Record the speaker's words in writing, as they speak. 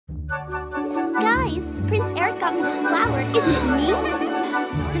Prince Eric got me this flower. Isn't it neat?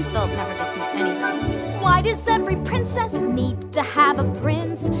 Prince Philip never gets me anything. Why does every princess need to have a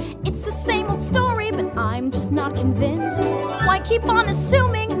prince? It's the same old story, but I'm just not convinced. Why keep on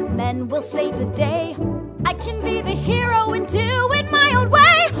assuming men will save the day? I can be the hero and do it my own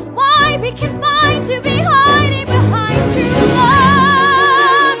way. Why be confined to be hiding behind true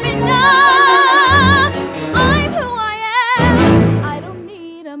love? Enough! I'm who I am. I don't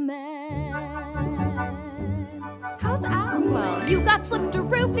need a man. How's Al? Well, you got slipped a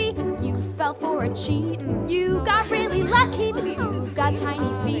roofie. You fell for a cheat. You got really lucky that you've got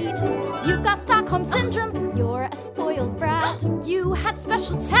tiny feet. You've got Stockholm Syndrome. You're a spoiled brat. You had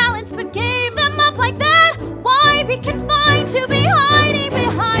special talents but gave them up like that. Why be confined to be hiding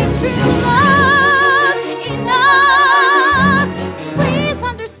behind true love? Enough! Please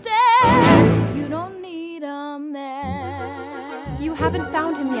understand, you don't need a man. You haven't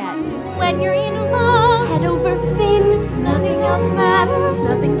found him yet. When you're in love, head over Finn. Nothing else matters,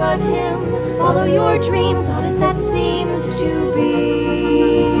 nothing but him. Follow your dreams, odd as that seems to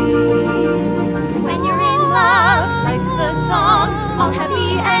be. When you're in love, life is a song. All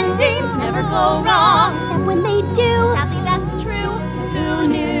happy endings never go wrong. Except when they do. Sadly, that's true. Who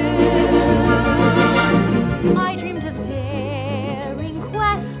knew? I dreamed of daring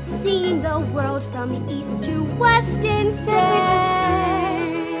quests, seeing the world from east to west. Instead, we just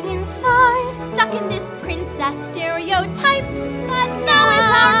stayed inside, stuck in this princess stereotype. But now is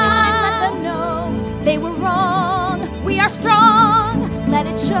our time. Let them know they were wrong. We are strong. Let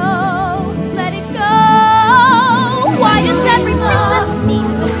it show. Let it go. Why does every princess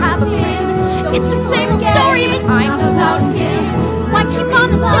need to have a prince? It's the same old story, but I'm just not convinced. Why keep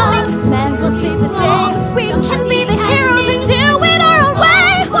on assuming men will save the day? We can be the heroes and do it our own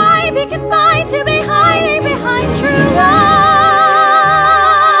way. Why be confined to be hiding behind true love?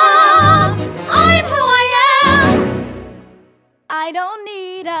 I'm who I am. I don't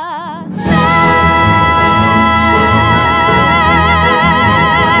need a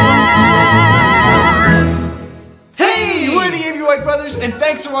AVbyte brothers, and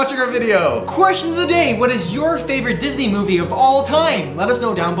thanks for watching our video. Question of the day: what is your favorite Disney movie of all time? Let us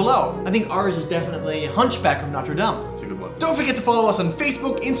know down below. I think ours is definitely Hunchback of Notre Dame. That's a good one. Don't forget to follow us on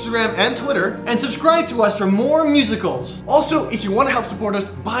Facebook, Instagram, and Twitter. And subscribe to us for more musicals. Also, if you want to help support us,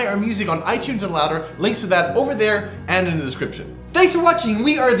 buy our music on iTunes and Louder. Links to that over there and in the description. Thanks for watching.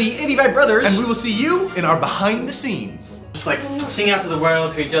 We are the AVbyte brothers. And we will see you in our behind the scenes. Just like sing out to the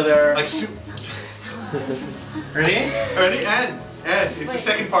world, to each other. Like Ready? Ready? And it's the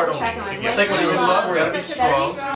second part only. Second one. Yeah, second one. You're in love, we gotta be strong.